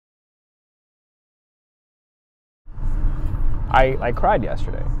I cried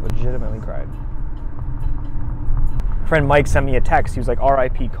yesterday, legitimately cried. Friend Mike sent me a text. He was like,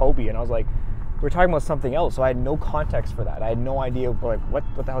 R.I.P. Kobe, and I was like, we were talking about something else, so I had no context for that. I had no idea, like, what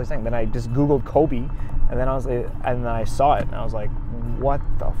the hell he's saying. Then I just Googled Kobe, and then I saw it, and I was like, what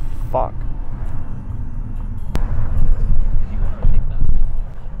the fuck?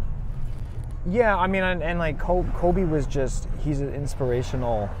 Yeah, I mean, and like Kobe was just, he's an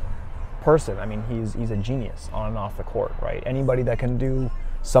inspirational person. I mean, he's a genius on and off the court, right? Anybody that can do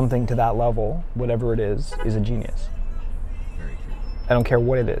something to that level, whatever it is a genius. Very true. I don't care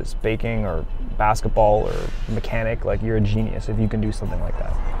what it is, baking or basketball or mechanic, like you're a genius if you can do something like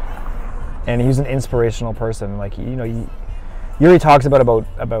that. And he's an inspirational person. Like, you know, he really talks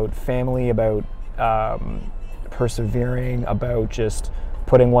about family, about persevering, about just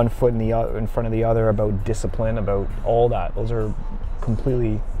putting one foot in front of the other, about discipline, about all that. Those are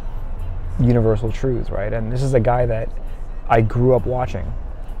completely universal truths, right? And this is a guy that I grew up watching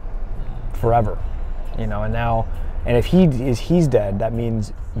forever, you know, and if he's dead, that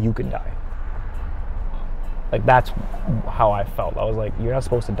means you can die. Like, that's how I felt. I was like, you're not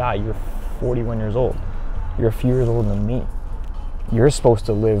supposed to die. You're 41 years old. You're a few years older than me. You're supposed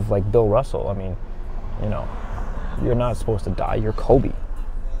to live like Bill Russell. I mean, you know, you're not supposed to die. You're Kobe.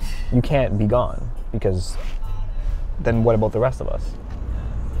 You can't be gone, because then what about the rest of us?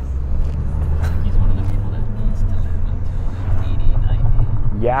 He's one of the people that needs to live until 80,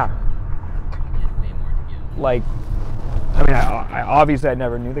 90. Yeah. He had way more to give. Like, I mean, I obviously I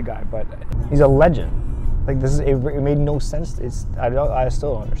never knew the guy, but he's a legend. Like, it made no sense. I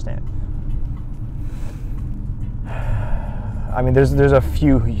still don't understand. I mean, there's a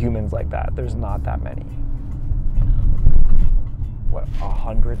few humans like that. There's not that many. What,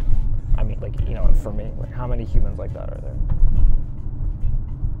 100? I mean, like, you know, for me, like, how many humans like that are there?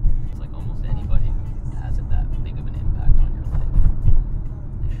 It's like almost anybody who has that big of an impact on your life,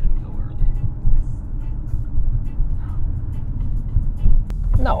 they shouldn't go early.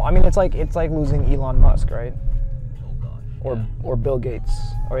 No, I mean, it's like losing Elon Musk, right? Oh gosh. Or Bill Gates,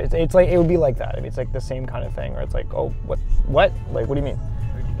 or it's like, it would be like that. I mean, it's like the same kind of thing, where it's like, oh, what? Like, what do you mean?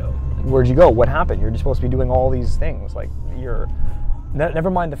 Where'd you go? Where'd you go? What happened? You're just supposed to be doing all these things. Like, never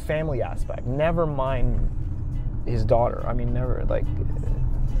mind the family aspect. Never mind his daughter. I mean, never, like,